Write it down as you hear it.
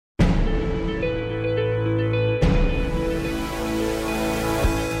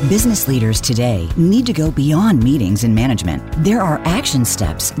Business leaders today need to go beyond meetings and management. There are action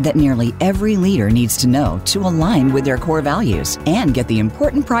steps that nearly every leader needs to know to align with their core values and get the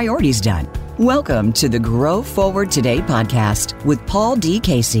important priorities done. Welcome to the Grow Forward Today podcast with Paul D.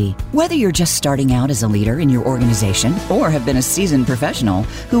 Casey. Whether you're just starting out as a leader in your organization or have been a seasoned professional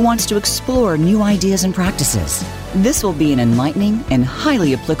who wants to explore new ideas and practices, this will be an enlightening and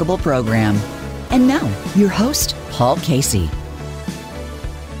highly applicable program. And now, your host, Paul Casey.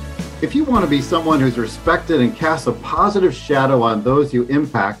 If you want to be someone who's respected and casts a positive shadow on those you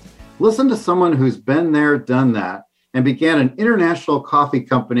impact, listen to someone who's been there, done that, and began an international coffee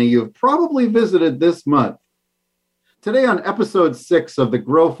company you've probably visited this month. Today on episode 6 of the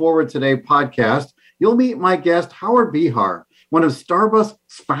Grow Forward Today podcast, you'll meet my guest, Howard Behar, one of Starbucks'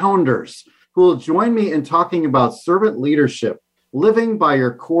 founders, who will join me in talking about servant leadership, living by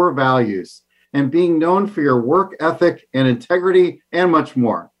your core values, and being known for your work ethic and integrity, and much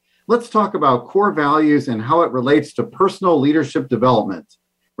more. Let's talk about core values and how it relates to personal leadership development.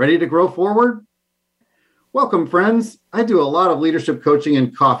 Ready to grow forward? Welcome, friends. I do a lot of leadership coaching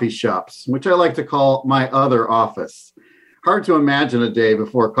in coffee shops, which I like to call my other office. Hard to imagine a day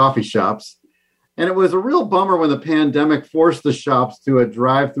before coffee shops. And it was a real bummer when the pandemic forced the shops to a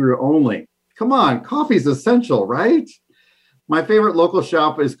drive-through only. Come on, coffee's essential, right? My favorite local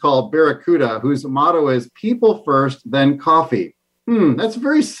shop is called Barracuda, whose motto is people first, then coffee. That's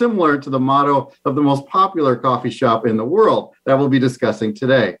very similar to the motto of the most popular coffee shop in the world that we'll be discussing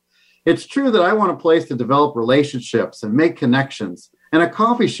today. It's true that I want a place to develop relationships and make connections, and a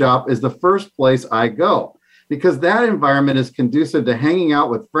coffee shop is the first place I go because that environment is conducive to hanging out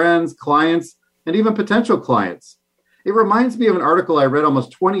with friends, clients, and even potential clients. It reminds me of an article I read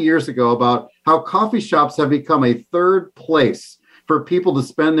almost 20 years ago about how coffee shops have become a third place for people to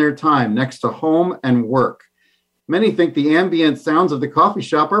spend their time next to home and work. Many think the ambient sounds of the coffee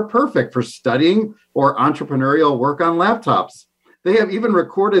shop are perfect for studying or entrepreneurial work on laptops. They have even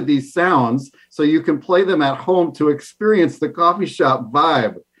recorded these sounds so you can play them at home to experience the coffee shop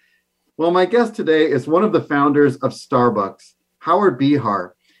vibe. Well, my guest today is one of the founders of Starbucks, Howard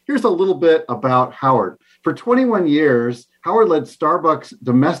Behar. Here's a little bit about Howard. For 21 years, Howard led Starbucks'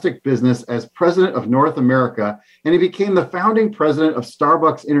 domestic business as president of North America, and he became the founding president of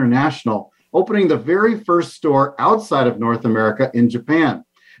Starbucks International, opening the very first store outside of North America in Japan.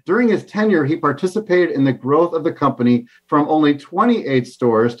 During his tenure, he participated in the growth of the company from only 28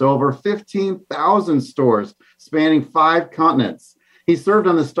 stores to over 15,000 stores spanning 5 continents. He served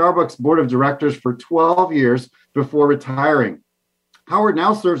on the Starbucks board of directors for 12 years before retiring. Howard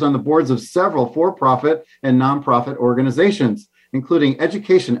now serves on the boards of several for-profit and nonprofit organizations, including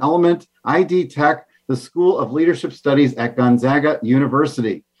Education Element, ID Tech, the School of Leadership Studies at Gonzaga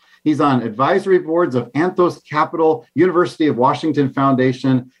University. He's on advisory boards of Anthos Capital, University of Washington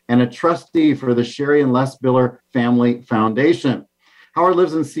Foundation, and a trustee for the Sherry and Les Biller Family Foundation. Howard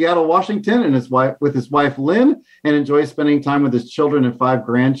lives in Seattle, Washington, and with his wife, Lynn, and enjoys spending time with his children and 5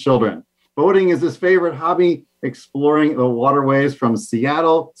 grandchildren. Boating is his favorite hobby, exploring the waterways from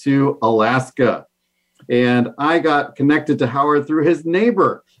Seattle to Alaska. And I got connected to Howard through his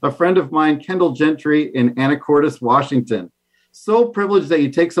neighbor, a friend of mine, Kendall Gentry in Anacortes, Washington. So privileged that you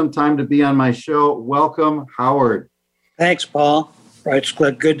take some time to be on my show. Welcome, Howard. Thanks, Paul. It's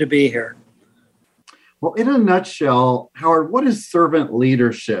good to be here. Well, in a nutshell, Howard, what is servant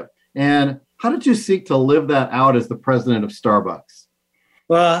leadership? And how did you seek to live that out as the president of Starbucks?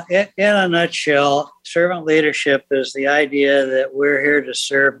 Well, in a nutshell, servant leadership is the idea that we're here to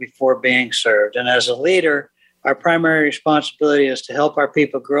serve before being served. And as a leader, our primary responsibility is to help our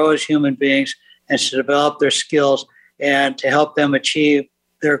people grow as human beings and to develop their skills and to help them achieve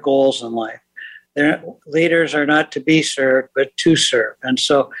their goals in life. Their leaders are not to be served, but to serve. And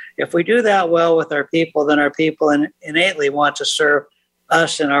so if we do that well with our people, then our people innately want to serve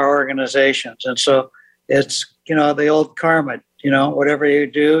us in our organizations. And so it's, the old karma, whatever you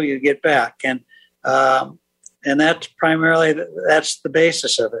do, you get back. And that's that's the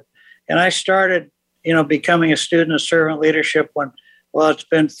basis of it. And I started, becoming a student of servant leadership it's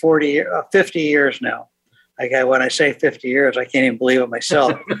been 50 years now. When I say 50 years, I can't even believe it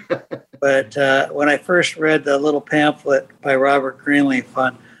myself. But when I first read the little pamphlet by Robert Greenleaf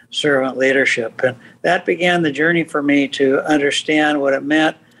on servant leadership, and that began the journey for me to understand what it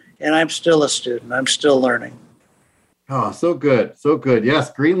meant. And I'm still a student. I'm still learning. Oh, so good. So good.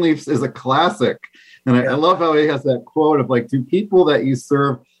 Yes, Greenleaf's is a classic. And I love how he has that quote of do people that you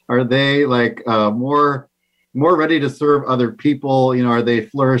serve, are they more ready to serve other people? Are they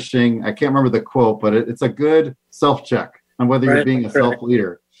flourishing? I can't remember the quote, but it's a good self-check on whether you're being a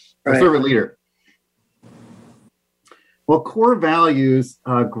self-leader, a servant leader. Well, core values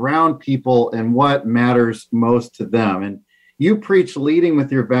ground people in what matters most to them. And you preach leading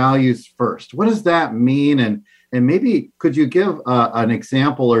with your values first. What does that mean? And maybe could you give an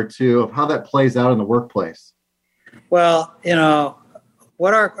example or two of how that plays out in the workplace? Well,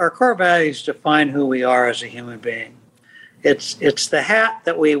 what our core values define who we are as a human being. It's the hat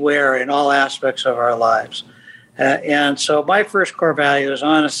that we wear in all aspects of our lives. And so my first core value is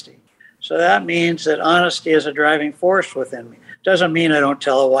honesty. So that means that honesty is a driving force within me. Doesn't mean I don't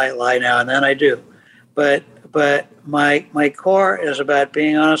tell a white lie now and then, I do. But my core is about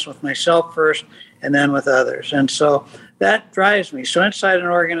being honest with myself first and then with others. And so that drives me. So inside an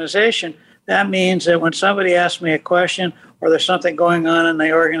organization, that means that when somebody asks me a question or there's something going on in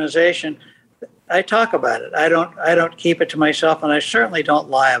the organization, I talk about it. I don't keep it to myself, and I certainly don't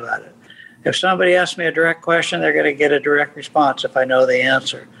lie about it. If somebody asks me a direct question, they're going to get a direct response if I know the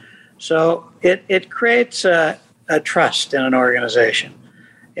answer. So it creates a trust in an organization.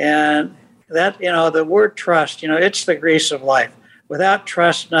 And that, the word trust, it's the grease of life. Without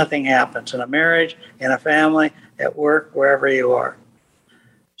trust, nothing happens in a marriage, in a family, at work, wherever you are.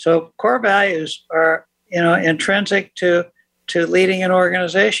 So core values are, intrinsic to leading an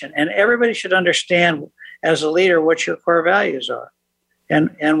organization. And everybody should understand as a leader what your core values are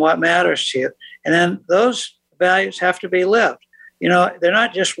and what matters to you. And then those values have to be lived. They're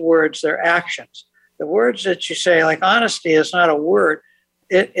not just words, they're actions. The words that you say, like honesty is not a word,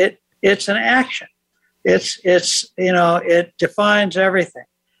 it's an action. It defines everything.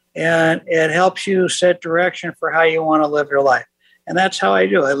 And it helps you set direction for how you want to live your life. And that's how I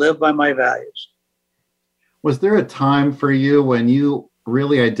do. I live by my values. Was there a time for you when you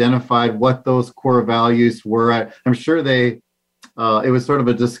really identified what those core values were? I'm sure it was sort of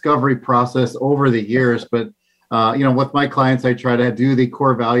a discovery process over the years, but with my clients, I try to do the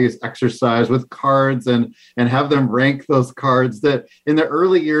core values exercise with cards and have them rank those cards. That in the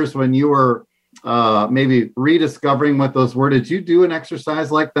early years when you were maybe rediscovering what those were, did you do an exercise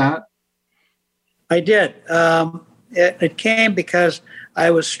like that? I did. It came because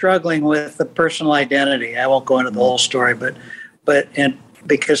I was struggling with the personal identity. I won't go into the whole story, but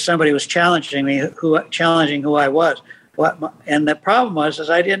because somebody was challenging me, challenging who I was. And the problem was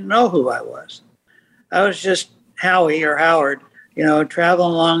I didn't know who I was. I was just Howie or Howard,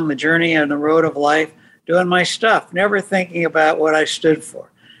 traveling along the journey and the road of life, doing my stuff, never thinking about what I stood for.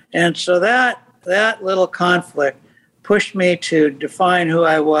 And so that little conflict pushed me to define who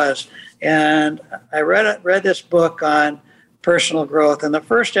I was. And I read this book on personal growth, and the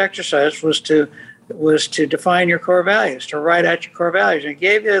first exercise was to define your core values, to write out your core values. And it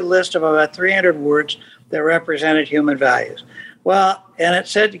gave you a list of about 300 words that represented human values. Well, and it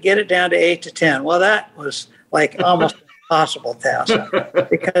said to get it down to 8 to 10. Well, that was like almost an impossible task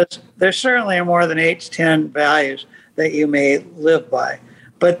because there certainly are more than 8 to 10 values that you may live by.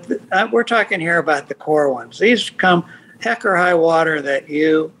 But we're talking here about the core ones. These come heck or high water that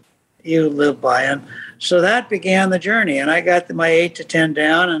you live by. And so that began the journey. And I got my 8 to 10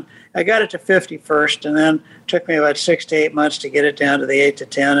 down, and I got it to 50 first, and then it took me about 6 to 8 months to get it down to the 8 to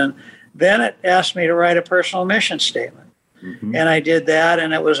 10. And then it asked me to write a personal mission statement. Mm-hmm. And I did that,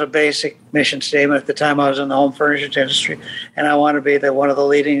 and it was a basic mission statement. At the time, I was in the home furnishings industry, and I wanted to be one of the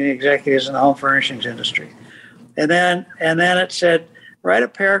leading executives in the home furnishings industry. And then it said, write a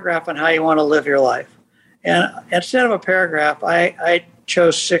paragraph on how you want to live your life. And instead of a paragraph, I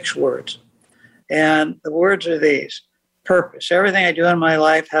chose 6 words. And the words are these: purpose. Everything I do in my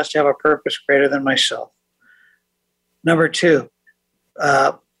life has to have a purpose greater than myself. Number 2,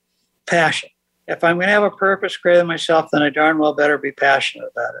 passion. If I'm going to have a purpose greater than myself, then I darn well better be passionate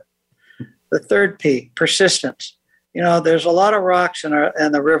about it. The 3rd P, persistence. There's a lot of rocks in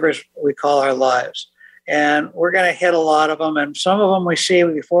the rivers we call our lives. And we're going to hit a lot of them. And some of them we see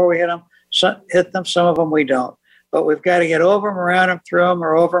before we hit them. Some of them we don't. But we've got to get over them, around them, through them,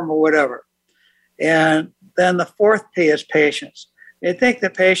 or over them, or whatever. And then the 4th P is patience. You'd think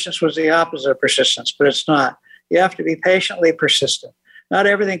that patience was the opposite of persistence, but it's not. You have to be patiently persistent. Not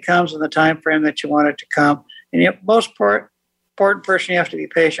everything comes in the time frame that you want it to come. And the most important person you have to be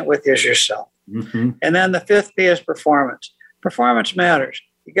patient with is yourself. Mm-hmm. And then the 5th P is performance. Performance matters.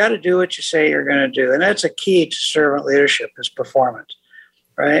 You got to do what you say you're going to do. And that's a key to servant leadership, is performance,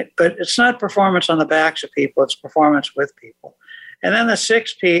 right? But it's not performance on the backs of people. It's performance with people. And then the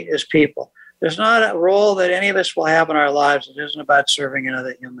 6th P is people. There's not a role that any of us will have in our lives that isn't about serving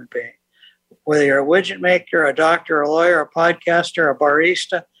another human being. Whether you're a widget maker, a doctor, a lawyer, a podcaster, a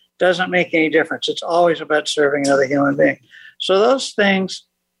barista, doesn't make any difference. It's always about serving another human being. So those things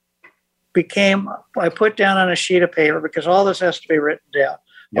I put down on a sheet of paper, because all this has to be written down,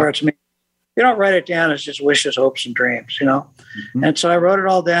 or it's me. you don't write it down as just wishes, hopes, and dreams, Mm-hmm. And so I wrote it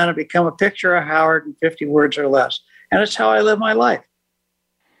all down and become a picture of Howard in 50 words or less. And it's how I live my life.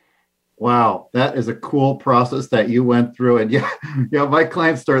 Wow, that is a cool process that you went through. And my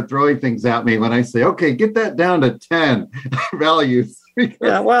clients start throwing things at me when I say, okay, get that down to 10 values.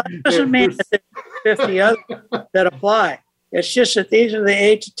 Yeah, well, it doesn't mean that there's 50 others that apply. It's just that these are the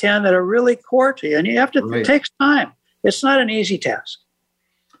 8 to 10 that are really core to you. And you have to, It takes time. It's not an easy task.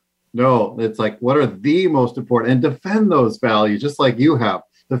 No, it's like, what are the most important? And defend those values, just like you have.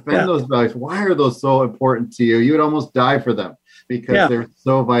 Defend those values. Why are those so important to you? You would almost die for them because they're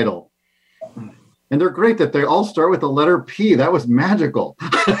so vital. And they're great that they all start with the letter P. That was magical.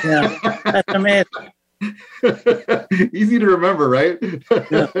 Yeah, that's amazing. Easy to remember, right?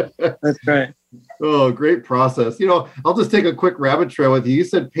 Yeah, that's right. Oh, great process. I'll just take a quick rabbit trail with you. You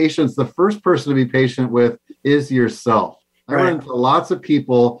said patience. The first person to be patient with is yourself. I run into lots of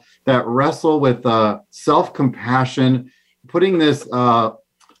people that wrestle with self-compassion, putting this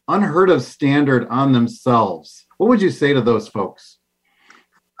unheard of standard on themselves. What would you say to those folks?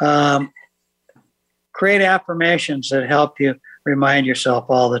 Create affirmations that help you remind yourself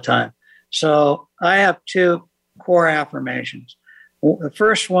all the time. So I have 2 core affirmations. The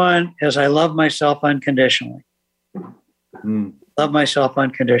first one is I love myself unconditionally. Love myself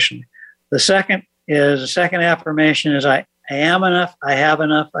unconditionally. The second affirmation is I am enough, I have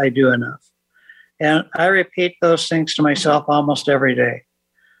enough, I do enough. And I repeat those things to myself almost every day.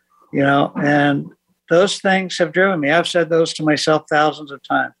 And those things have driven me. I've said those to myself thousands of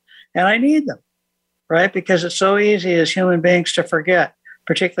times. And I need them, right? Because it's so easy as human beings to forget,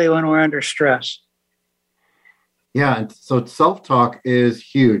 particularly when we're under stress. Yeah, and so self-talk is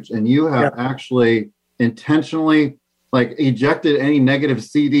huge. And you have actually intentionally ejected any negative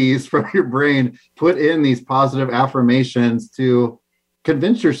CDs from your brain, put in these positive affirmations to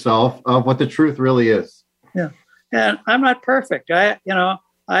convince yourself of what the truth really is. Yeah. And I'm not perfect.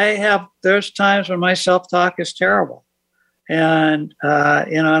 There's times when my self-talk is terrible. And,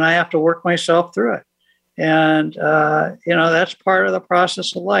 and I have to work myself through it. And, that's part of the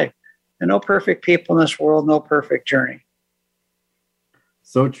process of life. And no perfect people in this world, no perfect journey.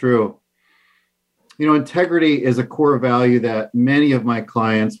 So true. Integrity is a core value that many of my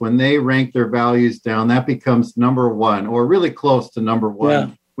clients, when they rank their values down, that becomes number 1 or really close to number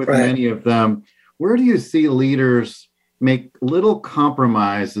 1 with many of them. Where do you see leaders make little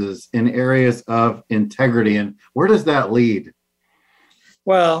compromises in areas of integrity, and where does that lead?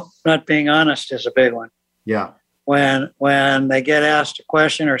 Well, not being honest is a big one. Yeah. When they get asked a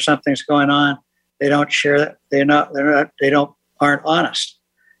question or something's going on, they don't share that. Aren't honest.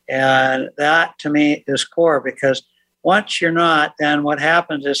 And that to me is core, because once you're not, then what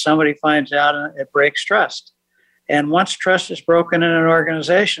happens is somebody finds out and it breaks trust. And once trust is broken in an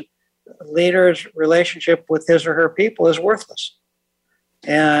organization, the leader's relationship with his or her people is worthless.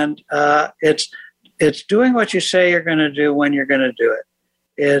 And it's doing what you say you're going to do when you're going to do it.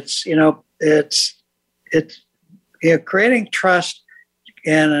 It's creating trust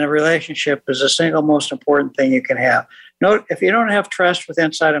in a relationship is the single most important thing you can have. Note, if you don't have trust with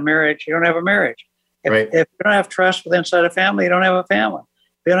inside a marriage, you don't have a marriage. If you don't have trust with inside a family, you don't have a family.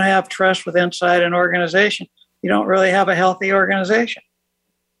 If you don't have trust with inside an organization, you don't really have a healthy organization.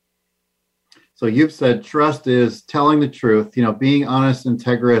 So you've said trust is telling the truth, being honest,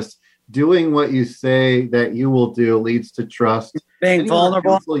 integrous, doing what you say that you will do leads to trust. Being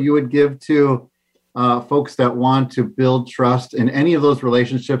vulnerable. You would give to folks that want to build trust in any of those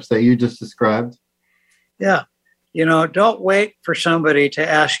relationships that you just described? Yeah. Don't wait for somebody to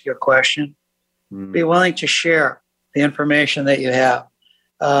ask you a question. Be willing to share the information that you have.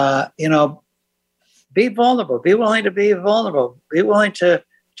 Be vulnerable. Be willing to be vulnerable. Be willing to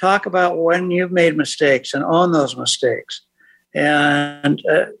talk about when you've made mistakes and own those mistakes. And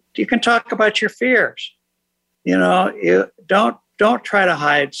you can talk about your fears. You don't try to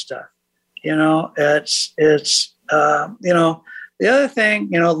hide stuff. The other thing,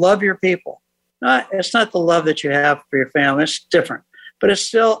 love your people. It's not the love that you have for your family. It's different, but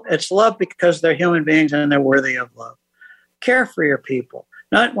it's love because they're human beings and they're worthy of love. Care for your people,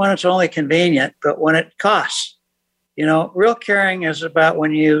 not when it's only convenient, but when it costs. Real caring is about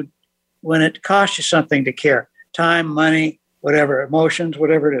when it costs you something to care, time, money, whatever, emotions,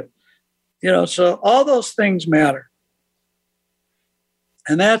 whatever it is. So all those things matter.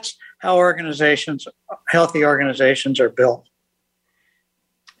 And that's how healthy organizations are built.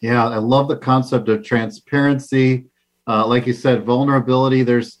 Yeah, I love the concept of transparency. Like you said, vulnerability.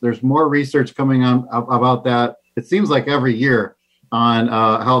 There's more research coming on about that. It seems like every year on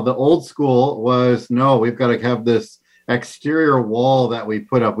how the old school was, no, we've got to have this exterior wall that we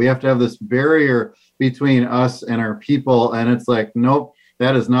put up. We have to have this barrier between us and our people. And it's like, nope,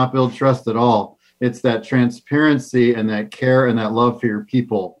 that does not build trust at all. It's that transparency and that care and that love for your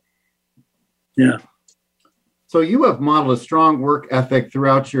people. Yeah. So you have modeled a strong work ethic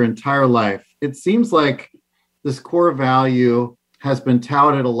throughout your entire life. It seems like this core value has been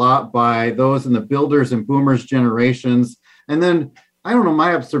touted a lot by those in the builders and boomers generations. And then, I don't know,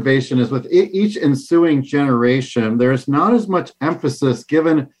 my observation is with each ensuing generation, there's not as much emphasis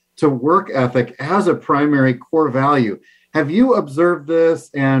given to work ethic as a primary core value. Have you observed this?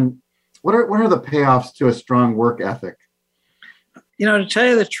 And what are the payoffs to a strong work ethic? To tell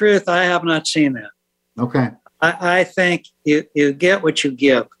you the truth, I have not seen that. Okay. I think you get what you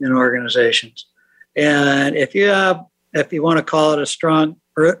give in organizations. And if you want to call it a strong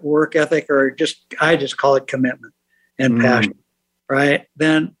work ethic, or I just call it commitment and passion, right?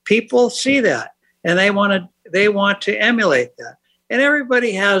 Then people see that and they want to emulate that. And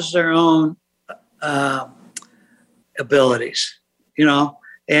everybody has their own abilities,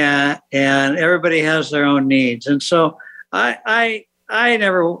 and everybody has their own needs. And so I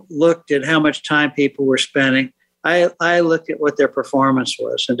never looked at how much time people were spending. I looked at what their performance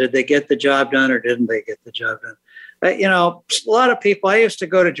was, and did they get the job done or didn't they get the job done? A lot of people, I used to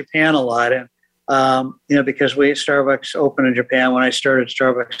go to Japan a lot, and because Starbucks opened in Japan. When I started,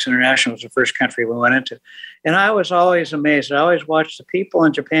 Starbucks International was the first country we went into. And I was always amazed. I always watched the people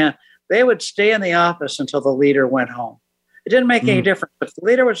in Japan. They would stay in the office until the leader went home. It didn't make any difference. If the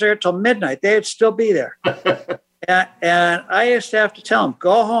leader was there till midnight, they'd still be there. and I used to have to tell them,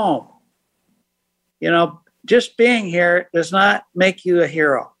 go home. Just being here does not make you a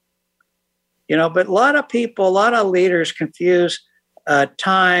hero. But a lot of people, a lot of leaders confuse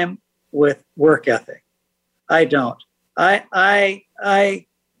time with work ethic. I don't. I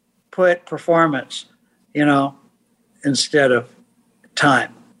put performance, instead of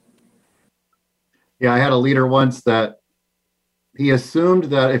time. Yeah, I had a leader once that he assumed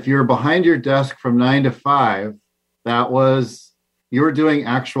that if you're behind your desk from 9 to 5, that was you're doing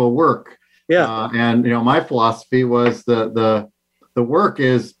actual work. Yeah. And my philosophy was the work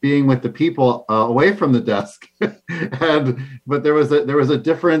is being with the people away from the desk. But there was a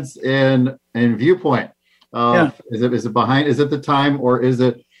difference in viewpoint. Is it behind? Is it the time or is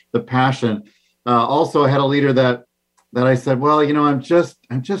it the passion? Also, I had a leader that I said, well, I'm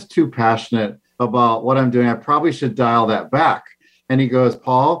just too passionate about what I'm doing. I probably should dial that back. And he goes,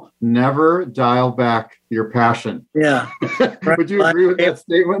 Paul, never dial back your passion. Yeah. Would you agree with that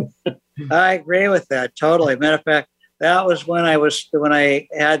statement? I agree with that totally. Matter of fact, that was when I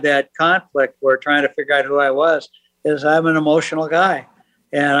had that conflict where trying to figure out who I was, is I'm an emotional guy.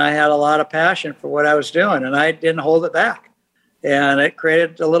 And I had a lot of passion for what I was doing, and I didn't hold it back. And it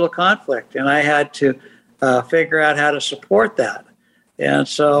created a little conflict, and I had to figure out how to support that. And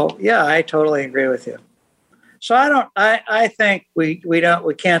so, yeah, I totally agree with you. So I think we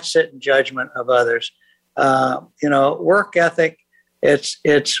can't sit in judgment of others. Work ethic,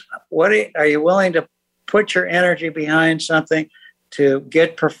 it's what are you willing to put your energy behind something to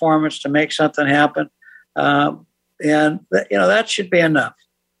get performance, to make something happen? That should be enough.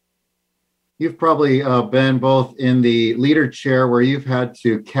 You've probably been both in the leader chair where you've had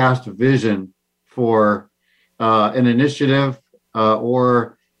to cast vision for an initiative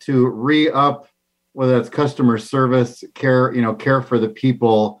or to re-up, whether it's customer service, care for the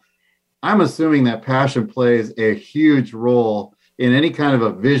people. I'm assuming that passion plays a huge role in any kind of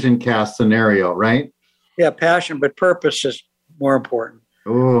a vision cast scenario, right? Yeah, passion, but purpose is more important.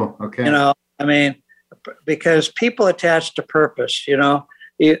 Oh, okay. Because people attach to purpose,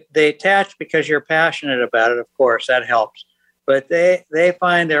 they attach because you're passionate about it. Of course, that helps. But they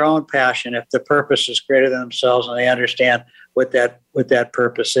find their own passion if the purpose is greater than themselves and they understand what that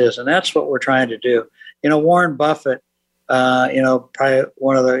purpose is. And that's what we're trying to do. Warren Buffett, probably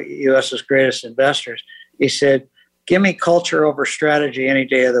one of the U.S.'s greatest investors, he said, give me culture over strategy any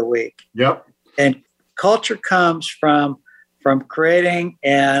day of the week. Yep. And culture comes from creating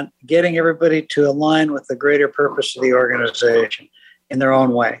and getting everybody to align with the greater purpose of the organization in their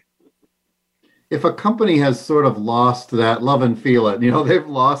own way. If a company has sort of lost that love and feel it, they've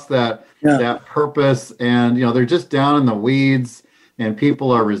lost that purpose, and they're just down in the weeds, and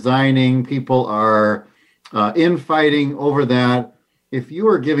people are resigning, people are infighting over that. If you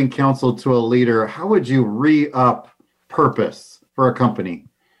were giving counsel to a leader, how would you re-up purpose for a company?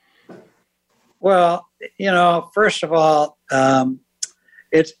 Well, first of all,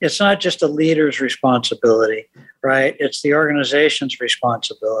 it's not just a leader's responsibility, right? It's the organization's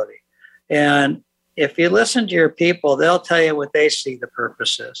responsibility. And if you listen to your people, they'll tell you what they see the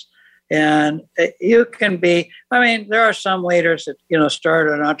purpose is. And you can be, there are some leaders that, start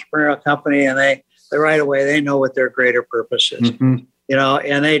an entrepreneurial company and they right away, they know what their greater purpose is, and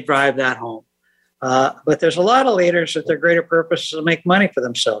they drive that home. But there's a lot of leaders that their greater purpose is to make money for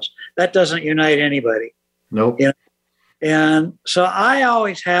themselves. That doesn't unite anybody. Nope. And so I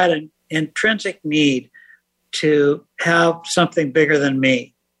always had an intrinsic need to have something bigger than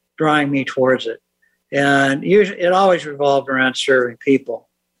me drawing me towards it. And usually it always revolved around serving people.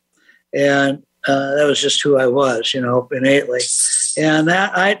 And that was just who I was, innately. And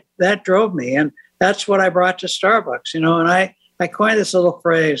that drove me. And that's what I brought to Starbucks, and I coined this little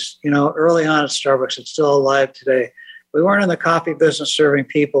phrase, early on at Starbucks. It's still alive today. We weren't in the coffee business serving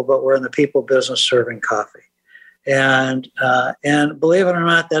people, but we're in the people business serving coffee. And believe it or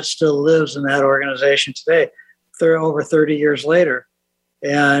not, that still lives in that organization today, over 30 years later.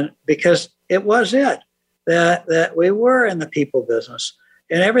 And because it was that we were in the people business.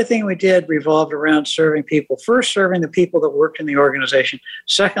 And everything we did revolved around serving people. First, serving the people that worked in the organization.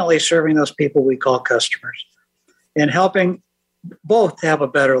 Secondly, serving those people we call customers. And helping both have a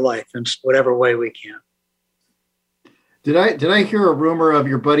better life in whatever way we can. Did I hear a rumor of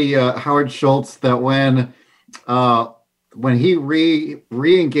your buddy Howard Schultz that when he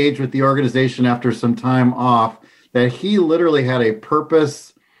re-engaged with the organization after some time off, that he literally had a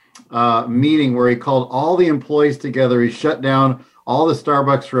purpose meeting where he called all the employees together. He shut down all the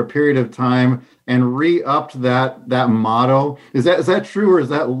Starbucks for a period of time and re-upped that motto. Is that true or is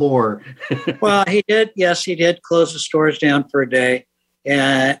that lore? Well, he did. Yes, he did close the stores down for a day,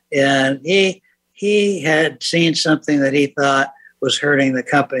 and he had seen something that he thought was hurting the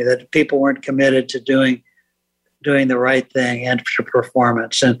company, that people weren't committed to doing the right thing and to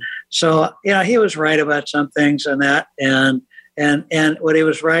performance. And so, he was right about some things and that, and what he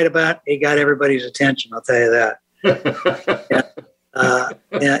was right about, he got everybody's attention. I'll tell you that.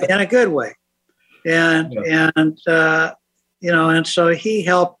 In a good way. And so he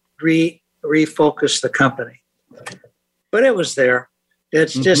helped refocus the company. But it was there.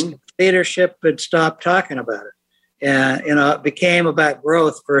 It's just leadership had stopped talking about it. And, it became about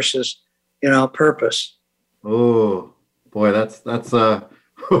growth versus, purpose. Oh, boy, that's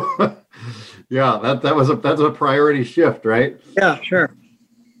yeah, that's a priority shift, right? Yeah, sure.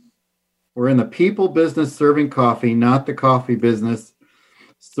 We're in the people business serving coffee, not the coffee business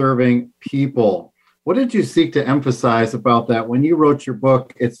serving people. What did you seek to emphasize about that when you wrote your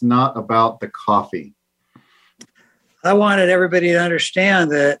book, It's Not About the Coffee? I wanted everybody to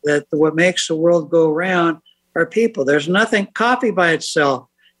understand that what makes the world go round are people. There's nothing, coffee by itself.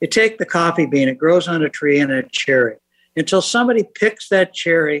 You take the coffee bean, it grows on a tree and a cherry. Until somebody picks that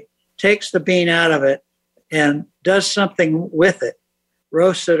cherry, takes the bean out of it, and does something with it,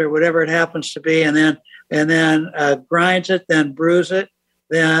 roasts it or whatever it happens to be, and then grinds it, then brews it,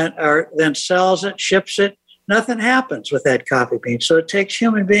 then sells it, ships it. Nothing happens with that coffee bean. So it takes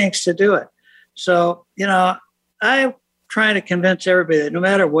human beings to do it. So, I'm trying to convince everybody that no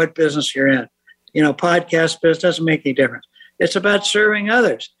matter what business you're in, podcast business doesn't make any difference. It's about serving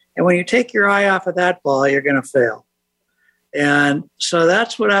others. And when you take your eye off of that ball, you're going to fail. And so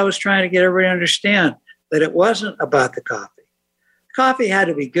that's what I was trying to get everybody to understand, that it wasn't about the coffee. Coffee had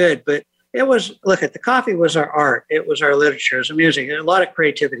to be good, but the coffee was our art. It was our literature, it was our music. A lot of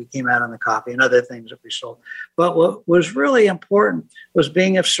creativity came out on the coffee and other things that we sold. But what was really important was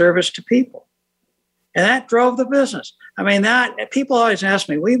being of service to people. And that drove the business. That people always ask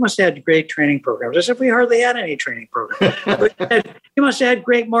me, we must have had great training programs. I said, we hardly had any training programs. You must have had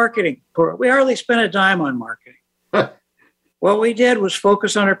great marketing. We hardly spent a dime on marketing. What we did was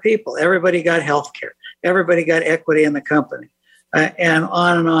focus on our people. Everybody got health care. Everybody got equity in the company. And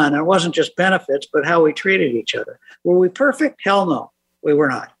on and on. It wasn't just benefits, but how we treated each other. Were we perfect? Hell no, we were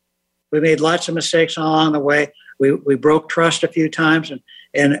not. We made lots of mistakes along the way. We broke trust a few times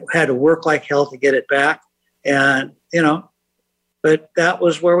and had to work like hell to get it back. And, but that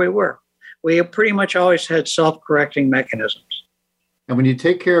was where we were. We pretty much always had self-correcting mechanisms. And when you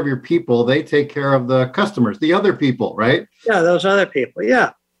take care of your people, they take care of the customers, the other people, right? Yeah, those other people.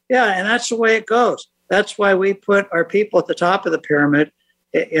 Yeah. Yeah, and that's the way it goes. That's why we put our people at the top of the pyramid,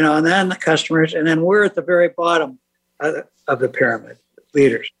 and then the customers, and then we're at the very bottom of the pyramid,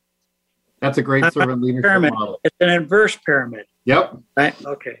 leaders. That's a great servant leadership pyramid. Model. It's an inverse pyramid. Yep. Right?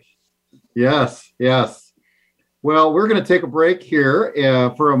 Okay. Yes. Well, we're going to take a break here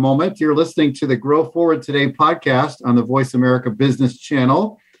for a moment. You're listening to the Grow Forward Today podcast on the Voice America Business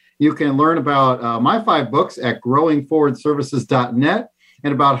Channel. You can learn about my 5 books at growingforwardservices.net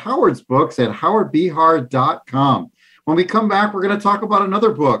and about Howard's books at howardbehar.com. When we come back, we're going to talk about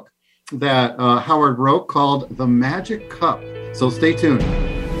another book that Howard wrote called The Magic Cup. So stay tuned.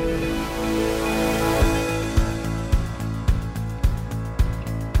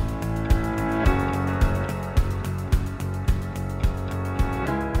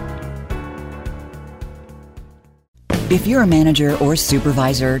 If you're a manager or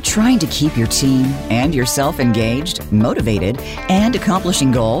supervisor trying to keep your team and yourself engaged, motivated, and accomplishing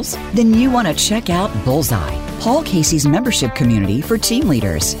goals, then you want to check out Bullseye, Paul Casey's membership community for team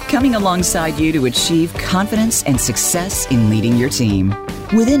leaders, coming alongside you to achieve confidence and success in leading your team.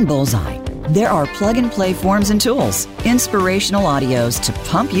 Within Bullseye, there are plug-and-play forms and tools, inspirational audios to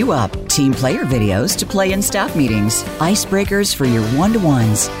pump you up, team player videos to play in staff meetings, icebreakers for your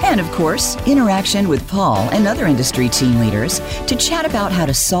one-to-ones, and of course, interaction with Paul and other industry team leaders to chat about how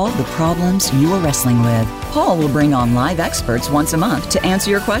to solve the problems you are wrestling with. Paul will bring on live experts once a month to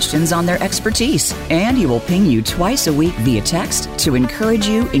answer your questions on their expertise, and he will ping you twice a week via text to encourage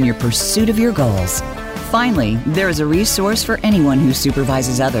you in your pursuit of your goals. Finally, there is a resource for anyone who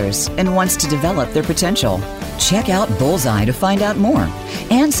supervises others and wants to develop their potential. Check out Bullseye to find out more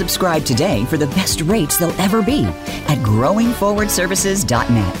and subscribe today for the best rates they'll ever be at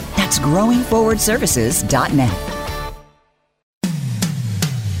growingforwardservices.net. That's growingforwardservices.net.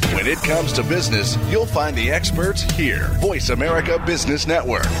 When it comes to business, you'll find the experts here. Voice America Business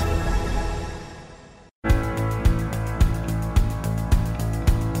Network.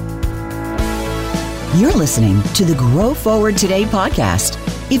 You're listening to the Grow Forward Today podcast.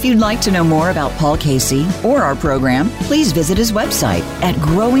 If you'd like to know more about Paul Casey or our program, please visit his website at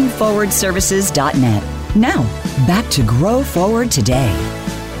growingforwardservices.net. Now, back to Grow Forward Today.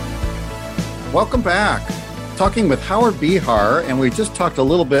 Welcome back. Talking with Howard Behar, and we just talked a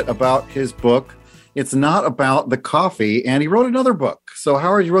little bit about his book. It's not about the coffee, and he wrote another book. So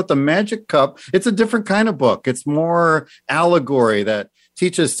Howard, you wrote The Magic Cup. It's a different kind of book. It's more allegory that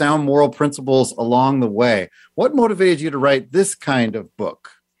teaches sound moral principles along the way. What motivated you to write this kind of book?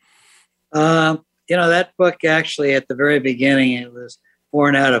 That book actually, at the very beginning, it was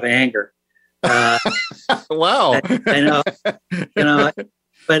born out of anger. Wow. I know,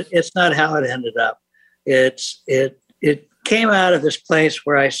 but it's not how it ended up. It came out of this place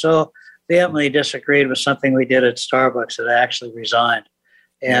where I so vehemently disagreed with something we did at Starbucks that I actually resigned,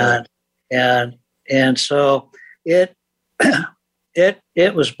 and so it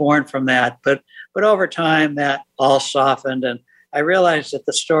was born from that. But over time, that all softened, and I realized that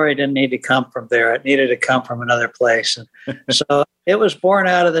the story didn't need to come from there. It needed to come from another place, and so it was born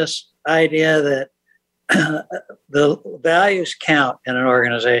out of this idea that the values count in an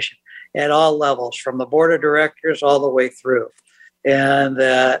organization at all levels, from the board of directors all the way through, and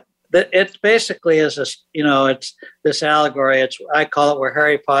that it basically is this. It's this allegory. I call it where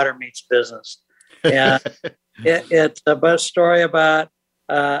Harry Potter meets business, and it's a story about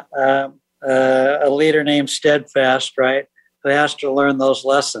a leader named Steadfast, right, who has to learn those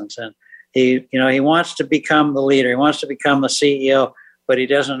lessons, and he wants to become the leader. He wants to become the CEO, but he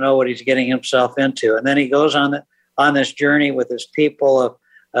doesn't know what he's getting himself into. And then he goes on this journey with his people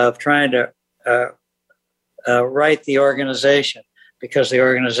of trying to right the organization, because the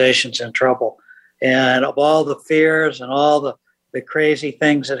organization's in trouble. And of all the fears and all the crazy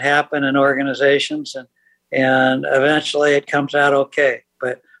things that happen in organizations, and eventually it comes out okay.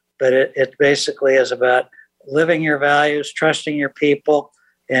 But it basically is about living your values, trusting your people,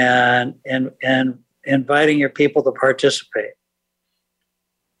 and inviting your people to participate.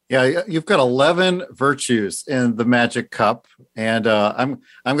 Yeah, you've got 11 virtues in the Magic Cup, and I'm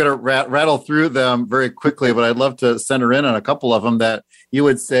going to rattle through them very quickly, but I'd love to center in on a couple of them that you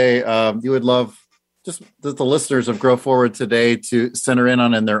would say you would love just the listeners of Grow Forward Today to center in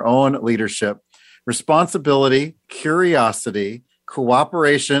on in their own leadership. Responsibility, curiosity,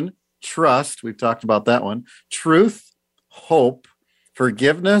 cooperation, trust, we've talked about that one, truth, hope,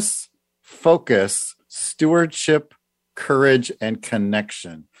 forgiveness, focus, stewardship, courage, and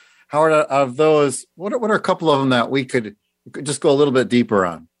connection. Howard, out of those, what are a couple of them that we could just go a little bit deeper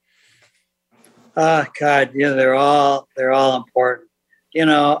on? God, they're all important.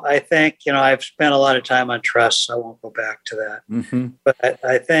 I think, I've spent a lot of time on trust, so I won't go back to that. Mm-hmm. But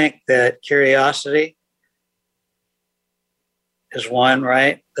I think that curiosity is one,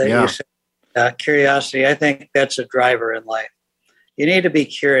 right? You said, curiosity, I think that's a driver in life. You need to be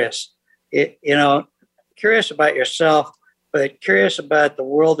curious. Curious about yourself, but curious about the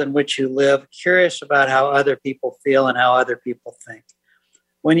world in which you live, curious about how other people feel and how other people think.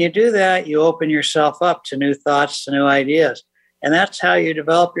 When you do that, you open yourself up to new thoughts, to new ideas. And that's how you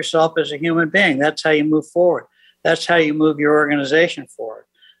develop yourself as a human being. That's how you move forward. That's how you move your organization forward.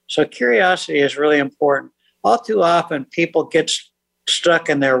 So curiosity is really important. All too often, people get stuck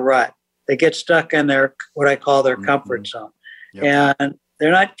in their rut. They get stuck in their, what I call their comfort zone. Yep. And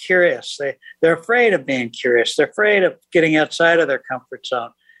they're not curious. They're afraid of being curious. They're afraid of getting outside of their comfort zone.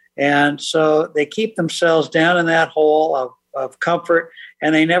 And so they keep themselves down in that hole of comfort,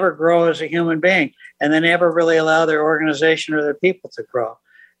 and they never grow as a human being, and they never really allow their organization or their people to grow.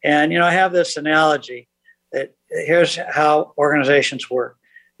 And, I have this analogy that here's how organizations work.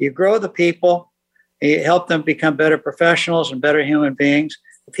 You grow the people, you help them become better professionals and better human beings.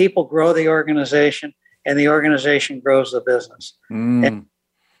 The people grow the organization, and the organization grows the business.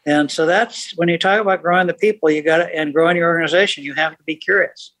 And so that's when you talk about growing the people, and growing your organization, you have to be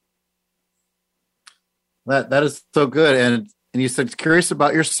curious. That is so good. And you said curious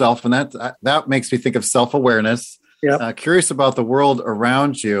about yourself, and that makes me think of self-awareness. Yep. Curious about the world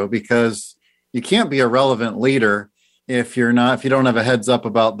around you, because you can't be a relevant leader if you don't have a heads up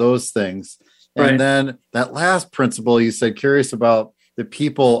about those things. And Right. then that last principle you said, curious about the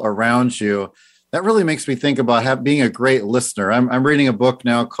people around you. That really makes me think about being a great listener. I'm reading a book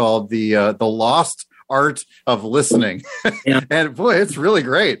now called The Lost Art of Listening. Yeah. And boy, it's really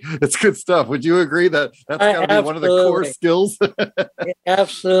great. It's good stuff. Would you agree that that's got to be one of the core skills?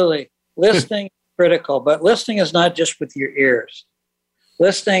 Absolutely. Listening is critical, but listening is not just with your ears.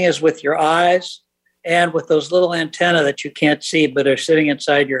 Listening is with your eyes and with those little antennae that you can't see but are sitting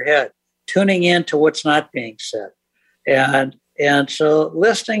inside your head, tuning in to what's not being said. And so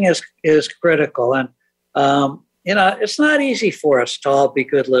listening is critical. And, it's not easy for us to all be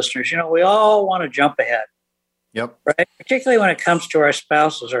good listeners. We all want to jump ahead. Yep. Right. Particularly when it comes to our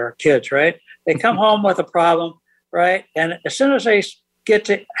spouses or our kids, right? They come home with a problem, right? And as soon as they get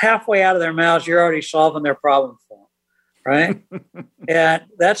to halfway out of their mouths, you're already solving their problem for them, right? And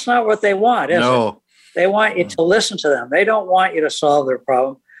that's not what they want, is it? They want you to listen to them. They don't want you to solve their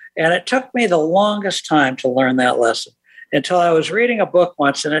problem. And it took me the longest time to learn that lesson, until I was reading a book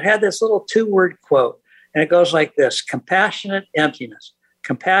once, and it had this little 2-word quote, and it goes like this: compassionate emptiness,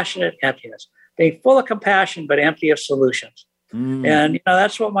 being full of compassion but empty of solutions. And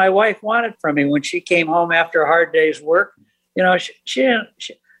that's what my wife wanted from me when she came home after a hard day's work.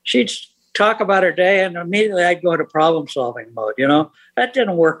 She'd talk about her day, and immediately I'd go into problem solving mode. That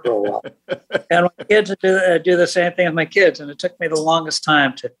didn't work real well. And my kids do the same thing with my kids, and it took me the longest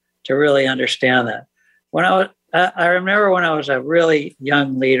time to really understand that. I remember when I was a really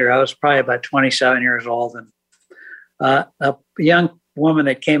young leader, I was probably about 27 years old, and a young woman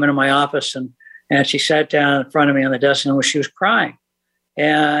that came into my office, and she sat down in front of me on the desk, and she was crying.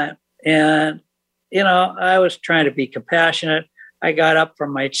 And I was trying to be compassionate. I got up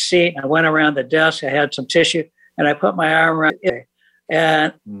from my seat, and I went around the desk. I had some tissue, and I put my arm around it,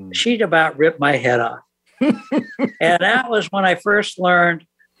 and she'd about ripped my head off. And that was when I first learned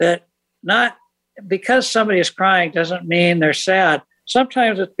that not because somebody is crying doesn't mean they're sad.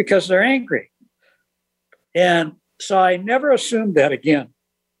 Sometimes it's because they're angry. And so I never assumed that again,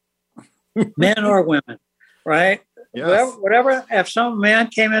 men or women, right? Yes. Whatever, if some man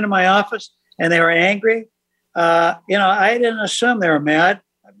came into my office and they were angry, I didn't assume they were mad.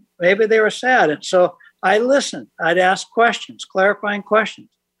 Maybe they were sad. And so I listened. I'd ask questions, clarifying questions.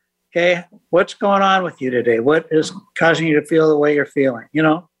 Okay, what's going on with you today? What is causing you to feel the way you're feeling?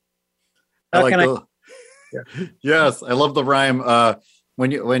 Yes, I love the rhyme.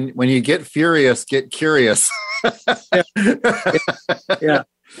 When you get furious, get curious. Yeah,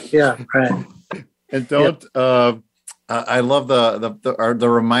 right. And don't. I love the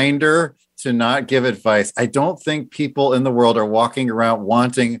reminder to not give advice. I don't think people in the world are walking around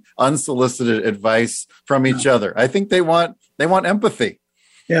wanting unsolicited advice from each other. I think they want empathy.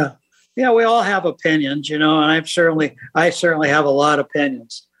 Yeah, we all have opinions, and I certainly have a lot of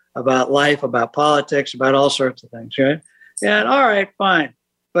opinions about life, about politics, about all sorts of things, right? And all right, fine.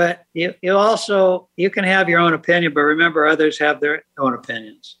 But you can have your own opinion, but remember others have their own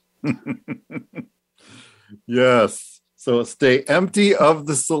opinions. Yes. So stay empty of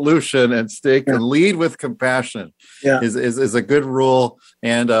the solution and lead with compassion is a good rule.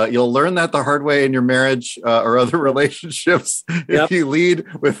 And you'll learn that the hard way in your marriage or other relationships if you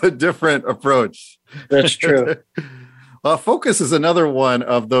lead with a different approach. That's true. Focus is another one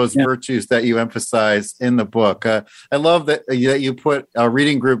of those virtues that you emphasize in the book. I love that you put a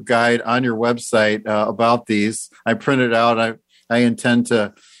reading group guide on your website about these. I printed out. I intend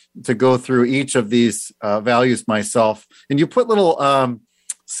to go through each of these values myself. And you put little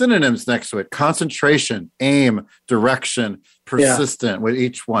synonyms next to it: concentration, aim, direction, persistent with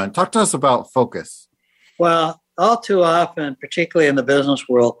each one. Talk to us about focus. Well, all too often, particularly in the business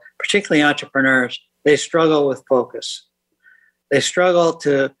world, particularly entrepreneurs, they struggle with focus. They struggle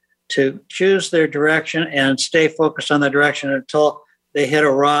to choose their direction and stay focused on the direction until they hit a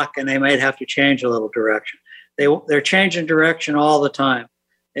rock and they might have to change a little direction. They're changing direction all the time.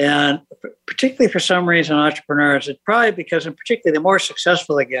 And particularly for some reason, entrepreneurs, it's probably because, and particularly the more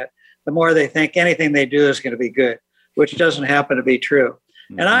successful they get, the more they think anything they do is going to be good. which doesn't happen to be true.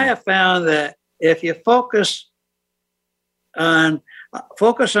 Mm-hmm. And I have found that if you focus on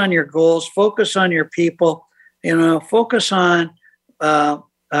your goals, focus on your people, focus on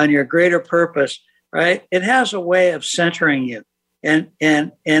your greater purpose, right? It has a way of centering you, and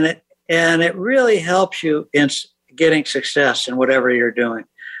it really helps you in getting success in whatever you're doing.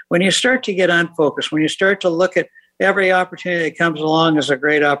 When you start to get unfocused, when you start to look at every opportunity that comes along as a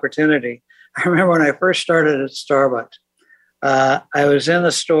great opportunity. I remember when I first started at Starbucks, I was in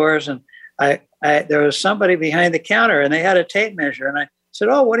the stores and there was somebody behind the counter and they had a tape measure. And I said,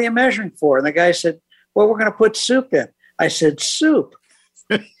 "Oh, what are you measuring for?" And the guy said, "Well, we're going to put soup in." I said, "Soup?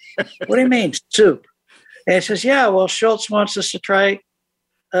 What do you mean, soup?" And he says, "Yeah, well, Schultz wants us to try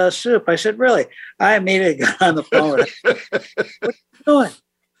soup." I said, "Really?" I immediately got on the phone. "What are you doing?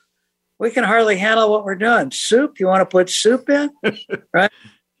 We can hardly handle what we're doing. Soup? You want to put soup in?" Right?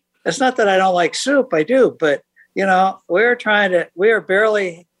 It's not that I don't like soup. I do. But, we are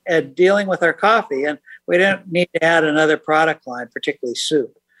barely dealing with our coffee, and we didn't need to add another product line, particularly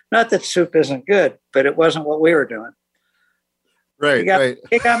soup. Not that soup isn't good, but it wasn't what we were doing. Right,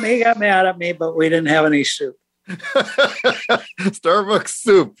 He got mad at me, but we didn't have any soup. Starbucks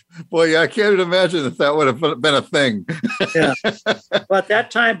soup. Boy, I can't even imagine if that would have been a thing. Yeah. But at that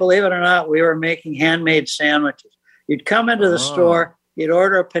time, believe it or not, we were making handmade sandwiches. You'd come into the store, you'd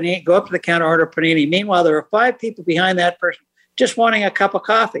order a panini, go up to the counter, order a panini. Meanwhile, there were 5 people behind that person just wanting a cup of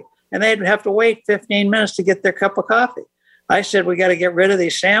coffee, and they'd have to wait 15 minutes to get their cup of coffee. I said, "We got to get rid of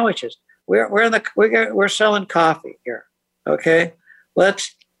these sandwiches. We're selling coffee here. Okay,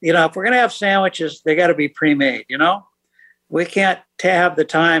 let's." If we're going to have sandwiches, they got to be pre-made, We can't have the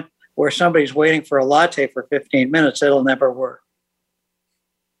time where somebody's waiting for a latte for 15 minutes. It'll never work.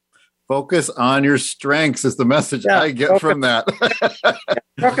 Focus on your strengths is the message I get from that.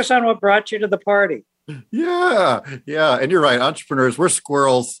 Focus on what brought you to the party. Yeah. And you're right. Entrepreneurs, we're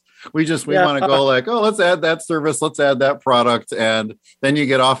squirrels. We want to go like, "Oh, let's add that service. Let's add that product." And then you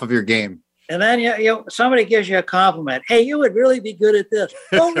get off of your game. And then somebody gives you a compliment. "Hey, you would really be good at this."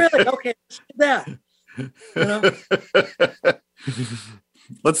 "Oh, really? Okay, let's do that."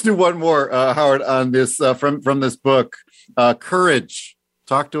 Let's do one more, Howard, on this from this book, courage.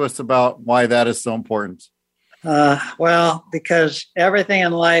 Talk to us about why that is so important. Well, because everything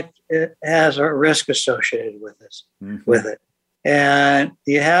in life has a risk associated with it, and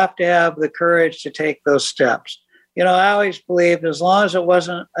you have to have the courage to take those steps. I always believed as long as it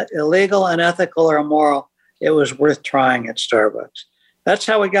wasn't illegal, unethical, or immoral, it was worth trying at Starbucks. That's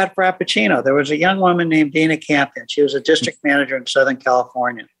how we got Frappuccino. There was a young woman named Dina Campion. She was a district manager in Southern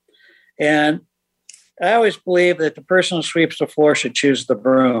California. And I always believed that the person who sweeps the floor should choose the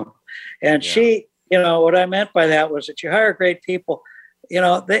broom. And she, what I meant by that was that you hire great people,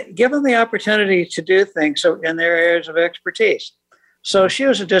 they give them the opportunity to do things in their areas of expertise. So she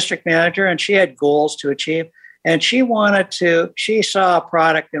was a district manager and she had goals to achieve. And she saw a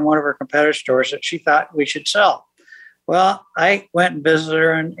product in one of her competitor stores that she thought we should sell. Well, I went and visited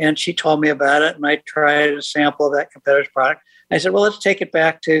her and she told me about it. And I tried a sample of that competitor's product. I said, "Well, let's take it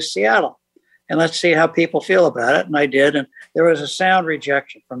back to Seattle and let's see how people feel about it." And I did. And there was a sound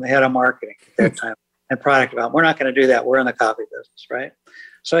rejection from the head of marketing at that time and product development. "We're not going to do that. We're in the coffee business." Right.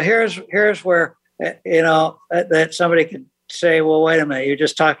 So here's where, that somebody could say, "Well, wait a minute, you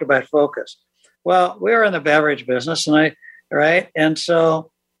just talked about focus." Well, we were in the beverage business, and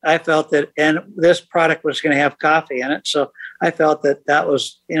so I felt that, and this product was going to have coffee in it, so I felt that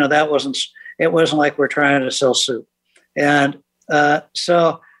was, it wasn't like we're trying to sell soup, and but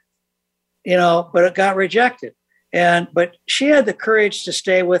it got rejected, but she had the courage to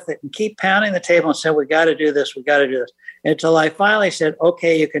stay with it and keep pounding the table and said, "We got to do this, until I finally said,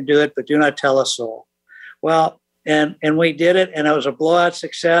 "Okay, you can do it, but do not tell a soul." Well, and we did it, and it was a blowout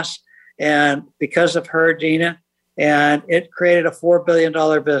success. And because of her, Dina, and it created a $4 billion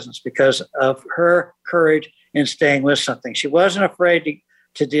business because of her courage in staying with something. She wasn't afraid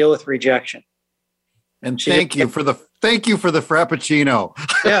to deal with rejection. And thank you for the Frappuccino.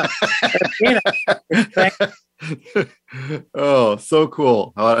 Yeah. Oh, so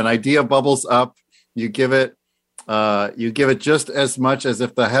cool. An idea bubbles up. You give it just as much as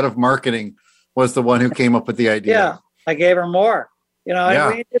if the head of marketing was the one who came up with the idea. Yeah, I gave her more.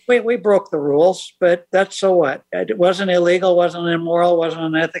 We broke the rules, but that's so what? It wasn't illegal, wasn't immoral, wasn't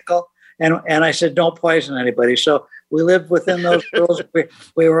unethical. And I said, "Don't poison anybody." So we lived within those rules.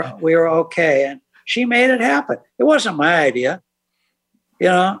 We were okay. And she made it happen. It wasn't my idea.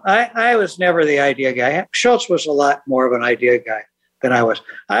 I was never the idea guy. Schultz was a lot more of an idea guy than I was.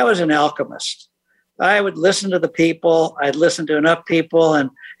 I was an alchemist. I would listen to the people. I'd listen to enough people.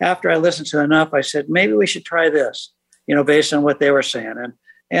 And after I listened to enough, I said, "Maybe we should try this." based on what they were saying.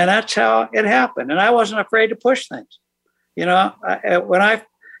 And that's how it happened. And I wasn't afraid to push things.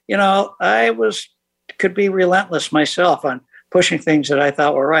 Could be relentless myself on pushing things that I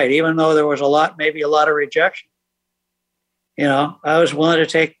thought were right, even though there was maybe a lot of rejection. I was willing to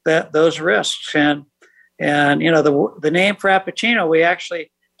take those risks. And the name Frappuccino, we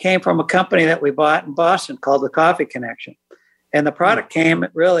actually came from a company that we bought in Boston called the Coffee Connection. And the product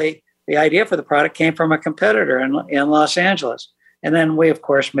the idea for the product came from a competitor in Los Angeles. And then we, of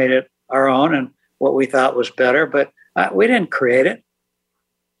course, made it our own and what we thought was better, but we didn't create it.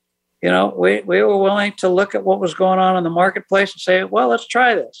 We were willing to look at what was going on in the marketplace and say, well, let's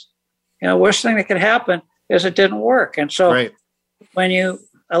try this. Worst thing that could happen is it didn't work. And so when you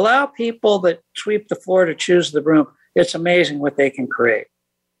allow people that sweep the floor to choose the broom, it's amazing what they can create.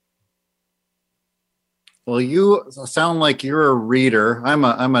 Well, you sound like you're a reader. I'm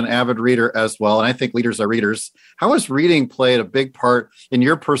an avid reader as well, and I think leaders are readers. How has reading played a big part in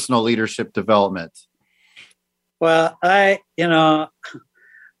your personal leadership development? Well, I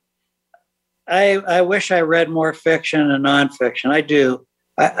wish I read more fiction and nonfiction. I do.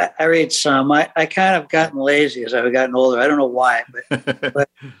 I read some. I kind of gotten lazy as I've gotten older. I don't know why,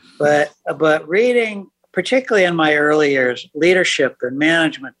 but reading, particularly in my early years, leadership and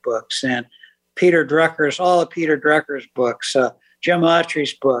management books and all of Peter Drucker's books, Jim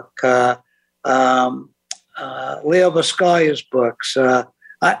Autry's book, Leo Buscaglia books, on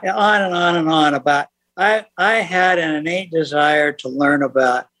and on and on about. I had an innate desire to learn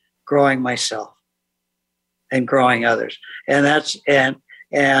about growing myself and growing others, and that's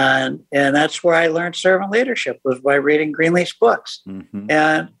where I learned servant leadership, was by reading Greenleaf's books. Mm-hmm.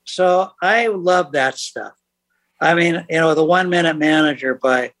 And so I love that stuff. I mean, the 1 Minute Manager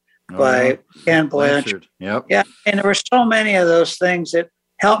by Ken Blanchard. Yep. Yeah. And there were so many of those things that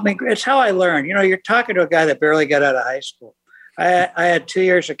helped me. It's how I learned. You're talking to a guy that barely got out of high school. I had 2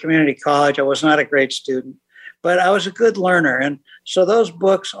 years of community college. I was not a great student, but I was a good learner. And so those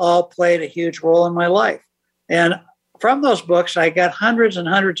books all played a huge role in my life. And from those books, I got hundreds and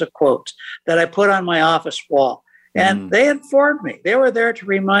hundreds of quotes that I put on my office wall. And they informed me. They were there to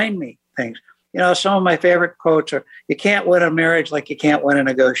remind me things. Some of my favorite quotes are, "You can't win a marriage like you can't win a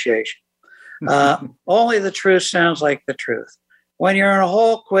negotiation. Only the truth sounds like the truth. When you're in a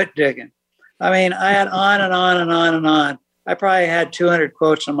hole, quit digging." I mean, I had on and on and on and on. I probably had 200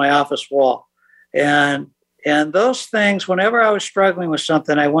 quotes on my office wall. And those things, whenever I was struggling with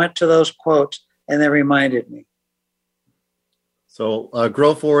something, I went to those quotes and they reminded me. So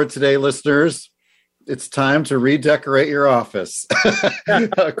grow forward today, listeners. It's time to redecorate your office.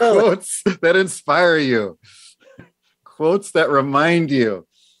 Quotes that inspire you. Quotes that remind you.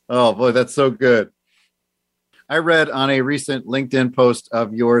 Oh, boy, that's so good. I read on a recent LinkedIn post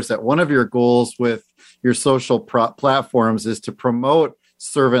of yours that one of your goals with your social platforms is to promote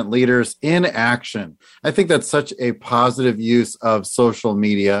servant leaders in action. I think that's such a positive use of social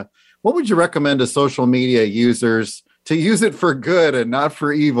media. What would you recommend to social media users to use it for good and not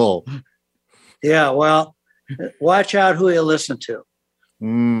for evil? Yeah, well, watch out who you listen to.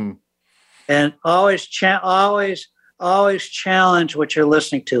 And always challenge what you're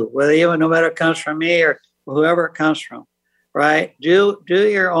listening to, no matter if it comes from me or whoever it comes from, right? Do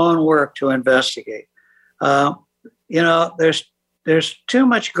your own work to investigate. There's too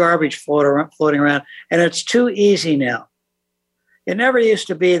much garbage floating around, and it's too easy now. It never used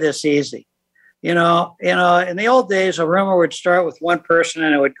to be this easy. In the old days, a rumor would start with one person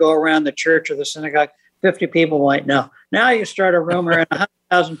and it would go around the church or the synagogue. 50 people might know. Now you start a rumor and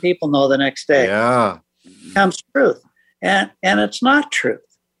 100,000 people know the next day. Yeah. It becomes truth. And it's not truth.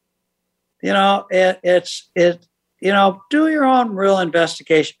 Do your own real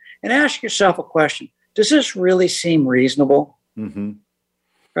investigation and ask yourself a question. Does this really seem reasonable? Mm-hmm.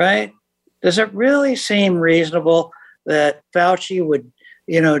 Right? Does it really seem reasonable that Fauci would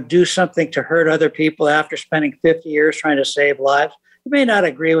do something to hurt other people after spending 50 years trying to save lives? You may not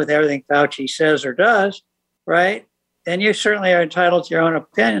agree with everything Fauci says or does, right? And you certainly are entitled to your own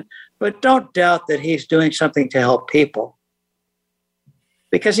opinion, but don't doubt that he's doing something to help people,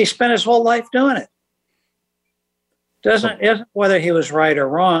 because he spent his whole life doing it. Isn't whether he was right or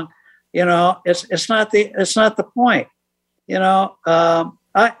wrong. It's not the point.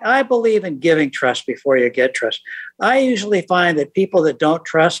 I believe in giving trust before you get trust. I usually find that people that don't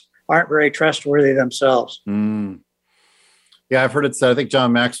trust aren't very trustworthy themselves. Yeah, I've heard it said, I think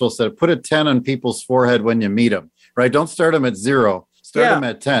John Maxwell said, put a 10 on people's forehead when you meet them, right? Don't start them at 0. Start them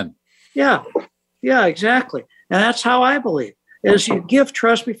at 10. Yeah, exactly. And that's how I believe, is you give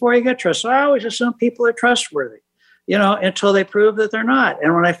trust before you get trust. So I always assume people are trustworthy, until they prove that they're not.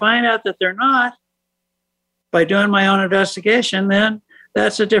 And when I find out that they're not, by doing my own investigation, then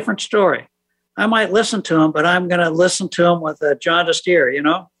that's a different story. I might listen to him, but I'm going to listen to him with a jaundiced ear,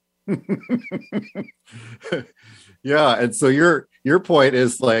 Yeah. And so your point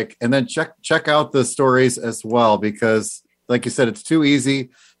is like, and then check out the stories as well, because like you said, it's too easy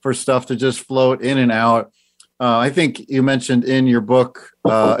for stuff to just float in and out. I think you mentioned in your book,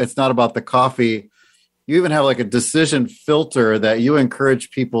 it's not about the coffee. You even have like a decision filter that you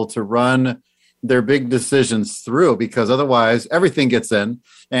encourage people to run their big decisions through, because otherwise everything gets in,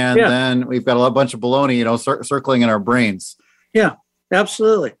 and then we've got a bunch of baloney, circling in our brains. Yeah,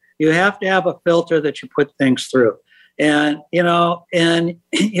 absolutely. You have to have a filter that you put things through, and you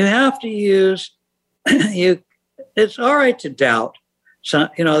have to use It's all right to doubt. So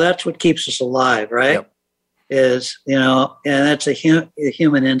that's what keeps us alive, right? Yep. And that's a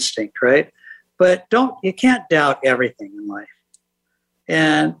human instinct, right? But you can't doubt everything in life.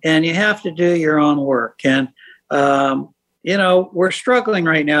 And you have to do your own work. And, we're struggling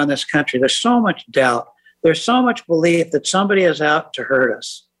right now in this country. There's so much doubt. There's so much belief that somebody is out to hurt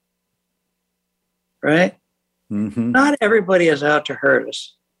us, right? Mm-hmm. Not everybody is out to hurt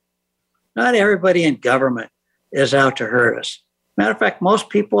us. Not everybody in government is out to hurt us. Matter of fact, most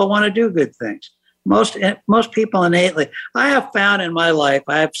people want to do good things. Most people innately. I have found in my life,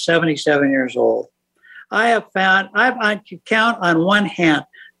 I'm 77 years old. I could count on one hand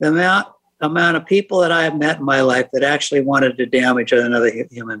the amount of people that I have met in my life that actually wanted to damage another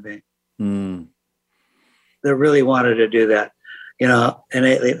human being. Mm. That really wanted to do that.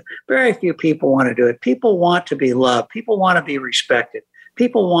 Innately. Very few people want to do it. People want to be loved. People want to be respected.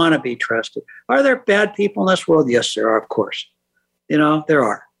 People want to be trusted. Are there bad people in this world? Yes, there are, of course. There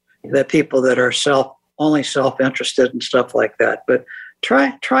are. The people that are only self-interested and stuff like that. But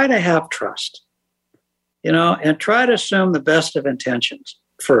try to have trust, and try to assume the best of intentions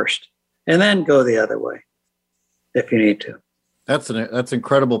first, and then go the other way if you need to. That's an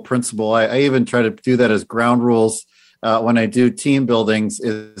incredible principle. I even try to do that as ground rules when I do team buildings,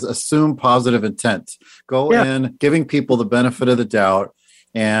 is assume positive intent. Go in giving people the benefit of the doubt,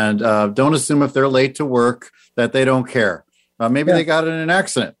 and don't assume if they're late to work that they don't care. Maybe they got in an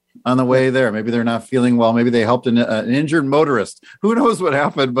accident on the way there. Maybe they're not feeling well. Maybe they helped an injured motorist. Who knows what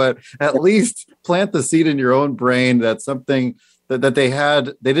happened, but at least plant the seed in your own brain that something that they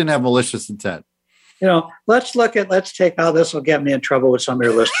didn't have malicious intent. Let's take how this will get me in trouble with some of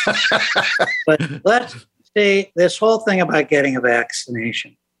your listeners. But let's say this whole thing about getting a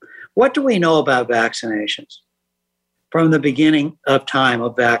vaccination. What do we know about vaccinations from the beginning of time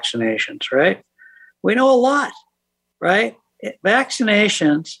of vaccinations, right? We know a lot, right?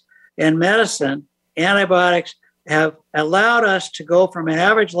 Vaccinations and medicine, antibiotics have allowed us to go from an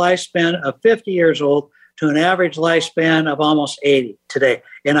average lifespan of 50 years old to an average lifespan of almost 80 today,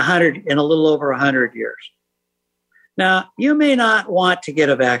 in a little over 100 years. Now, you may not want to get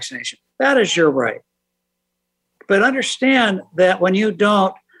a vaccination. That is your right. But understand that when you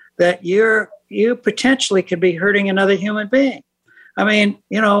don't, that you potentially could be hurting another human being. I mean,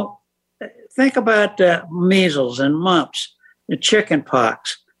 think about measles and mumps and chicken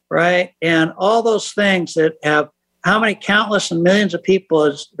pox, right? And all those things that have how many countless and millions of people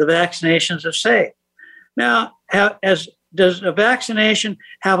as the vaccinations have saved. Now, does a vaccination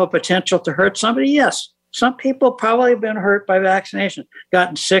have a potential to hurt somebody? Yes. Some people probably have been hurt by vaccination,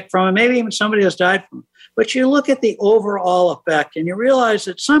 gotten sick from it, maybe even somebody has died from it. But you look at the overall effect and you realize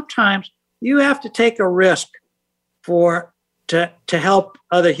that sometimes you have to take a risk to help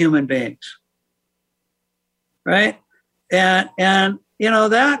other human beings, right? And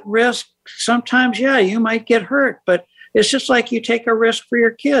that risk, sometimes, you might get hurt, but it's just like you take a risk for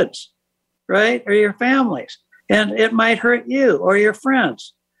your kids, right? Or your families, and it might hurt you or your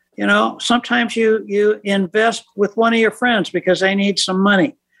friends. Sometimes you invest with one of your friends because they need some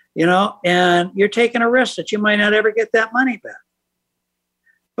money, and you're taking a risk that you might not ever get that money back.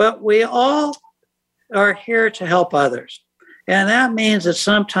 But we all are here to help others. And that means that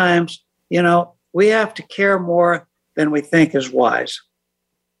sometimes, we have to care more than we think is wise.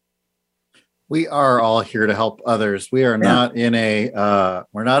 We are all here to help others. We are not in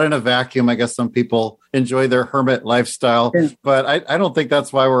we're not in a vacuum. I guess some people enjoy their hermit lifestyle, but I don't think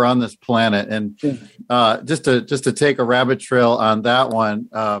that's why we're on this planet. And just to take a rabbit trail on that one,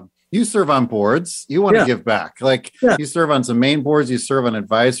 you serve on boards. You want to give back. You serve on some main boards. You serve on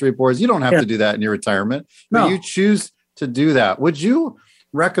advisory boards. You don't have to do that in your retirement, but you choose to do that. Would you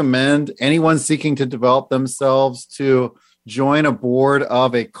recommend anyone seeking to develop themselves to join a board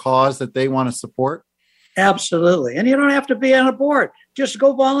of a cause that they want to support? Absolutely. And you don't have to be on a board. Just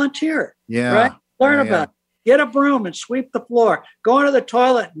go volunteer. Yeah. Right? Learn about it. Get a broom and sweep the floor. Go into the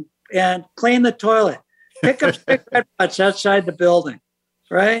toilet and clean the toilet. Pick up cigarette butts outside the building,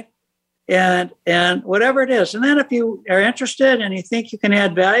 right? And whatever it is. And then if you are interested and you think you can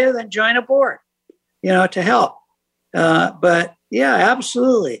add value, then join a board, to help. But yeah,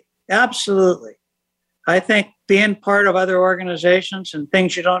 absolutely. Absolutely. I think being part of other organizations and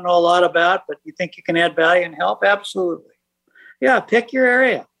things you don't know a lot about, but you think you can add value and help, absolutely. Yeah, pick your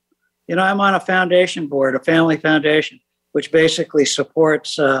area. I'm on a foundation board, a family foundation, which basically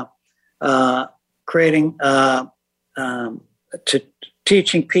supports creating,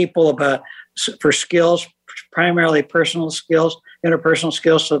 teaching people for skills, primarily personal skills, interpersonal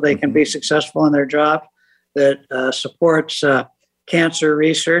skills, so they can be successful in their job, that supports cancer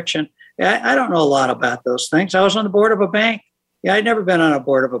research. And I don't know a lot about those things. I was on the board of a bank. Yeah, I'd never been on a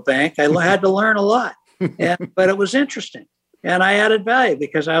board of a bank. I had to learn a lot, but it was interesting. And I added value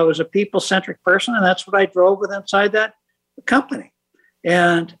because I was a people-centric person, and that's what I drove with inside that company.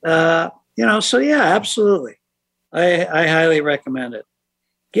 And, so yeah, absolutely. I highly recommend it.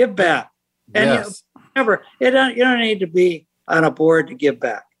 Give back. And yes. you don't need to be on a board to give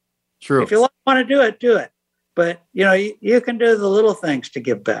back. True. If you want to do it, do it. But, you can do the little things to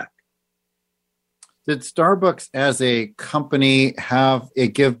give back. Did Starbucks as a company have a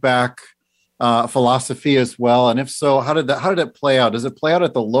give back philosophy as well? And if so, how did it play out? Does it play out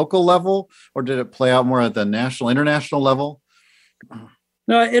at the local level, or did it play out more at the national, international level?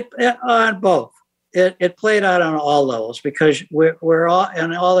 No, it on both. It played out on all levels because we're all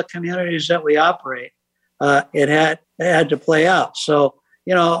in all the communities that we operate. It had to play out. So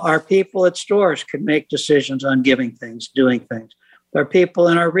our people at stores could make decisions on giving things, doing things. Our people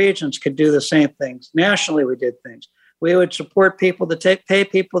in our regions could do the same things. Nationally, we did things. We would support people pay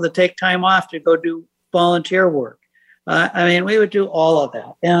people to take time off to go do volunteer work. We would do all of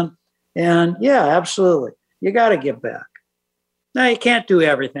that. And yeah, absolutely. You got to give back. Now, you can't do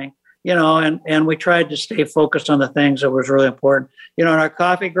everything, and we tried to stay focused on the things that was really important. In our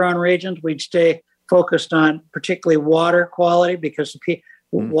coffee growing regions, we'd stay focused on particularly water quality because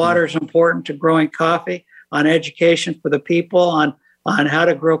water is important to growing coffee, on education for the people, on how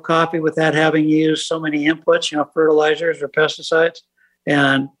to grow coffee without having used so many inputs, fertilizers or pesticides.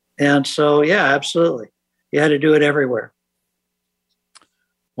 And so, yeah, absolutely. You had to do it everywhere.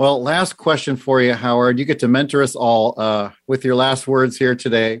 Well, last question for you, Howard. You get to mentor us all with your last words here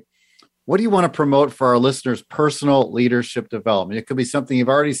today. What do you want to promote for our listeners' personal leadership development? It could be something you've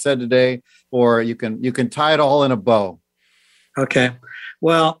already said today, or you can tie it all in a bow. Okay.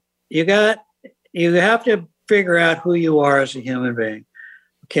 Well, you have to figure out who you are as a human being.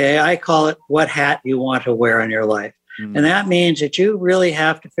 Okay. I call it what hat you want to wear in your life. Mm. And that means that you really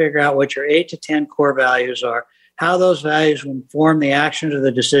have to figure out what your 8 to 10 core values are, how those values will inform the actions or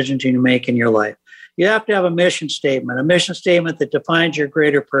the decisions you make in your life. You have to have a mission statement that defines your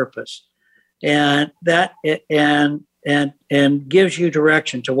greater purpose, and that and gives you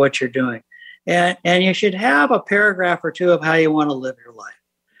direction to what you're doing. And you should have a paragraph or two of how you want to live your life.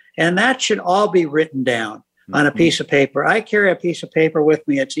 And that should all be written down on a piece of paper. I carry a piece of paper with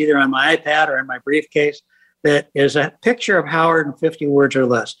me. It's either on my iPad or in my briefcase that is a picture of Howard in 50 words or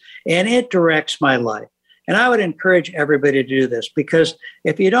less. And it directs my life. And I would encourage everybody to do this, because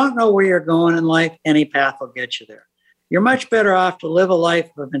if you don't know where you're going in life, any path will get you there. You're much better off to live a life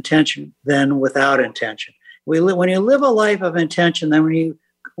of intention than without intention. When you live a life of intention, then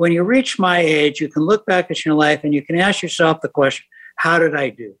when you reach my age, you can look back at your life and you can ask yourself the question, how did I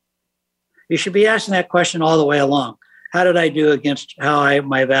do? You should be asking that question all the way along. How did I do against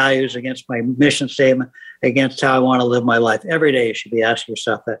my values, against my mission statement, against how I want to live my life? Every day you should be asking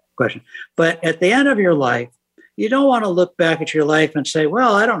yourself that question. But at the end of your life, you don't want to look back at your life and say,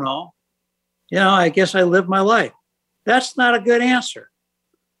 well, I don't know. I guess I lived my life. That's not a good answer.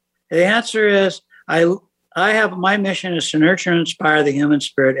 The answer is I have my mission is to nurture and inspire the human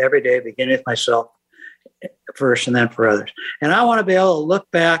spirit every day, beginning with myself first and then for others. And I want to be able to look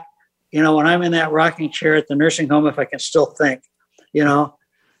back, when I'm in that rocking chair at the nursing home, if I can still think,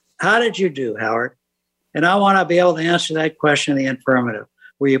 how did you do, Howard? And I want to be able to answer that question in the affirmative.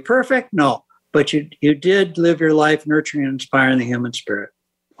 Were you perfect? No. But you did live your life nurturing and inspiring the human spirit.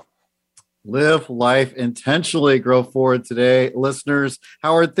 Live life intentionally, grow forward today. Listeners,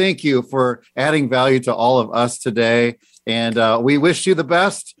 Howard, thank you for adding value to all of us today. And we wish you the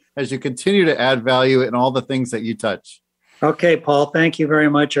best as you continue to add value in all the things that you touch. Okay, Paul, thank you very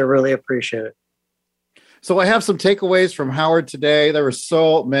much. I really appreciate it. So I have some takeaways from Howard today. There were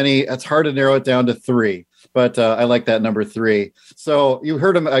so many. It's hard to narrow it down to 3, but I like that number 3. So you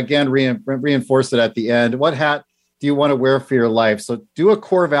heard him again reinforce it at the end. What hat do you want to wear for your life? So do a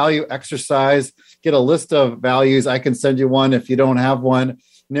core value exercise, get a list of values. I can send you one if you don't have one.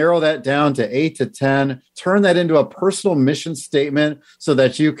 narrow that down to 8 to 10, turn that into a personal mission statement so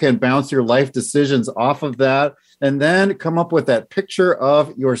that you can bounce your life decisions off of that, and then come up with that picture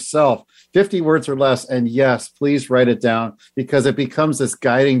of yourself, 50 words or less. And yes, please write it down because it becomes this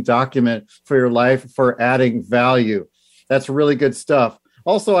guiding document for your life for adding value. That's really good stuff.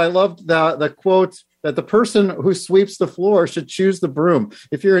 Also, I loved the quote that the person who sweeps the floor should choose the broom.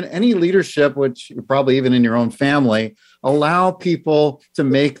 If you're in any leadership, which you're probably even in your own family, allow people to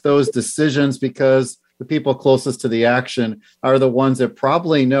make those decisions because the people closest to the action are the ones that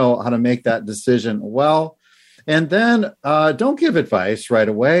probably know how to make that decision well. And then don't give advice right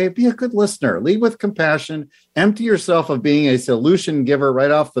away. Be a good listener. Lead with compassion. Empty yourself of being a solution giver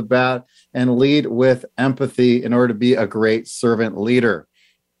right off the bat and lead with empathy in order to be a great servant leader.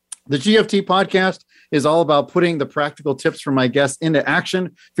 The GFT podcast is all about putting the practical tips from my guests into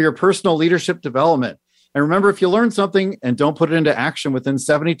action for your personal leadership development. And remember, if you learn something and don't put it into action within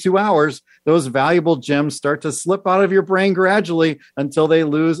 72 hours, those valuable gems start to slip out of your brain gradually until they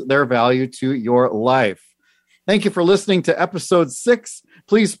lose their value to your life. Thank you for listening to episode 6.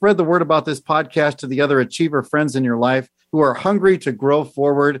 Please spread the word about this podcast to the other achiever friends in your life who are hungry to grow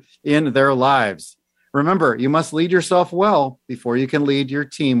forward in their lives. Remember, you must lead yourself well before you can lead your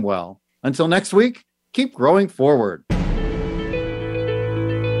team well. Until next week, keep growing forward.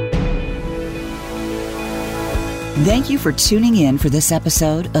 Thank you for tuning in for this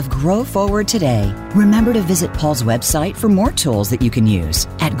episode of Grow Forward Today. Remember to visit Paul's website for more tools that you can use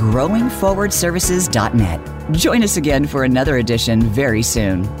at growingforwardservices.net. Join us again for another edition very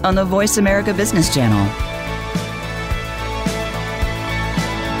soon on the Voice America Business Channel.